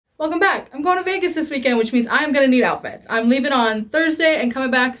Welcome back. I'm going to Vegas this weekend, which means I'm going to need outfits. I'm leaving on Thursday and coming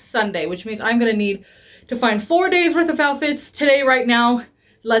back Sunday, which means I'm going to need to find 4 days worth of outfits today, right now.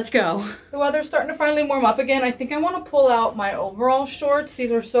 Let's go. The weather's starting to finally warm up again. I think I want to pull out my overall shorts.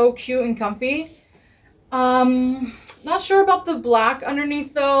 These are so cute and comfy. Not sure about the black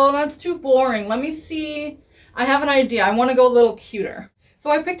underneath though. That's too boring. Let me see. I have an idea. I want to go a little cuter. So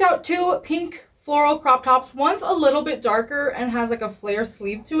I picked out 2 pink floral crop tops. One's a little bit darker and has like a flare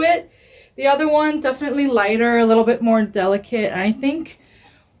sleeve to it. The other one definitely lighter, a little bit more delicate. And I think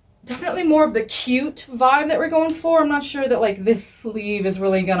definitely more of the cute vibe that we're going for. I'm not sure that like this sleeve is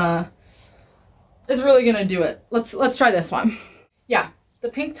really gonna do it. Let's try this one. Yeah, the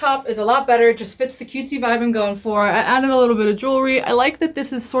pink top is a lot better. It just fits the cutesy vibe I'm going for. I added a little bit of jewelry. I like that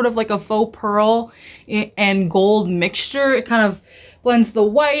this is sort of like a faux pearl and gold mixture. It kind of blends the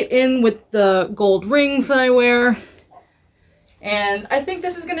white in with the gold rings that I wear. And I think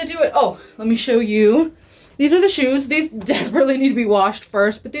this is gonna do it. Oh, let me show you. These are the shoes. These desperately need to be washed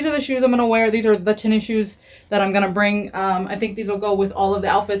first, but these are the shoes I'm gonna wear. These are the tennis shoes that I'm gonna bring. I think these will go with all of the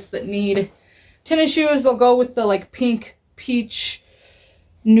outfits that need tennis shoes. They'll go with the like pink, peach,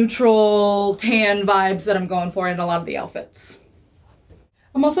 neutral, tan vibes that I'm going for in a lot of the outfits.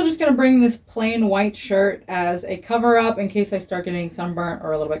 I'm also just going to bring this plain white shirt as a cover up in case I start getting sunburnt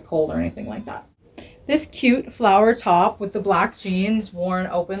or a little bit cold or anything like that. This cute flower top with the black jeans worn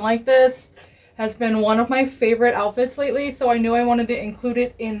open like this has been one of my favorite outfits lately, so I knew I wanted to include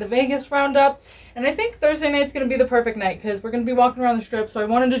it in the Vegas roundup. And I think Thursday night's going to be the perfect night because we're going to be walking around the strip, so I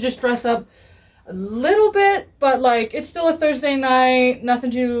wanted to just dress up a little bit, but like it's still a Thursday night, nothing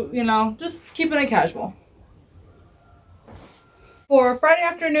to, you know, just keeping it casual. For Friday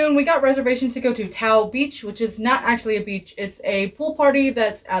afternoon, we got reservations to go to Tao Beach, which is not actually a beach. It's a pool party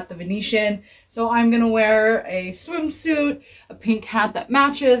that's at the Venetian. So I'm going to wear a swimsuit, a pink hat that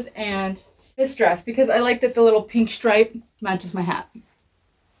matches, and this dress because I like that the little pink stripe matches my hat.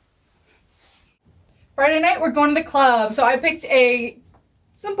 Friday night, we're going to the club. So I picked a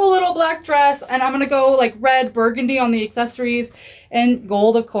simple little black dress, and I'm going to go like red burgundy on the accessories and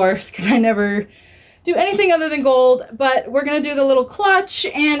gold, of course, because I never do anything other than gold. But we're going to do the little clutch,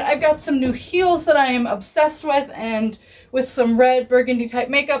 and I've got some new heels that I am obsessed with, and with some red burgundy type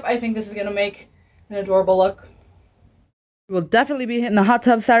makeup, I think this is going to make an adorable look. We'll definitely be hitting the hot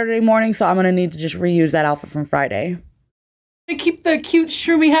tub Saturday morning, so I'm going to need to just reuse that outfit from Friday. To keep the cute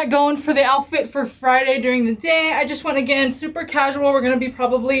shroomy hat going for the outfit for Friday during the day, I just went again super casual. We're going to be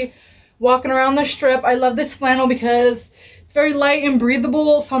probably walking around the strip. I love this flannel because it's very light and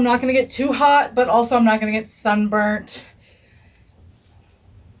breathable, so I'm not going to get too hot, but also I'm not going to get sunburnt.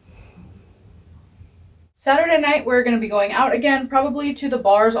 Saturday night, we're going to be going out again, probably to the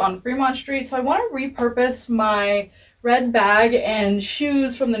bars on Fremont Street. So I want to repurpose my red bag and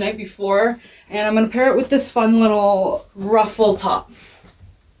shoes from the night before, and I'm going to pair it with this fun little ruffle top.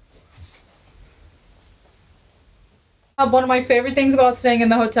 One of my favorite things about staying in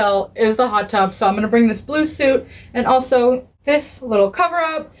the hotel is the hot tub, so I'm going to bring this blue suit and also this little cover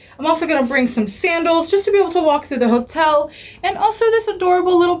up. I'm also going to bring some sandals just to be able to walk through the hotel, and also this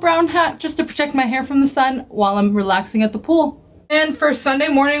adorable little brown hat just to protect my hair from the sun while I'm relaxing at the pool. And for Sunday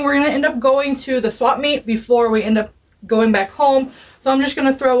morning, we're going to end up going to the swap meet before we end up going back home. So I'm just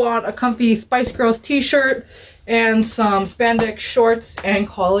going to throw on a comfy Spice Girls t-shirt and some spandex shorts and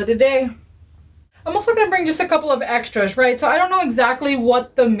call it a day. I'm also going to bring just a couple of extras, right? So I don't know exactly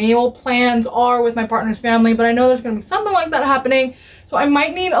what the meal plans are with my partner's family, but I know there's going to be something like that happening. So I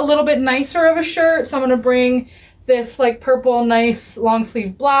might need a little bit nicer of a shirt. So I'm going to bring this like purple nice long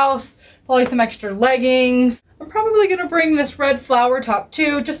sleeve blouse, probably some extra leggings. I'm probably going to bring this red flower top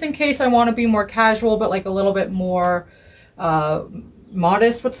too, just in case I want to be more casual, but like a little bit more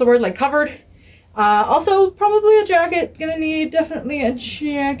modest. What's the word? Like covered. Also probably a jacket. Gonna need definitely a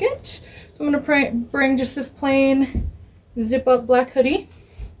jacket. So I'm gonna bring just this plain zip up black hoodie.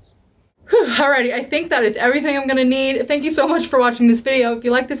 Whew, alrighty, I think that is everything I'm gonna need. Thank you so much for watching this video. If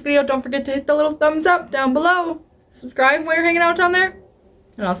you like this video, don't forget to hit the little thumbs up down below. Subscribe while you're hanging out down there.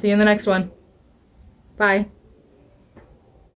 And I'll see you in the next one. Bye.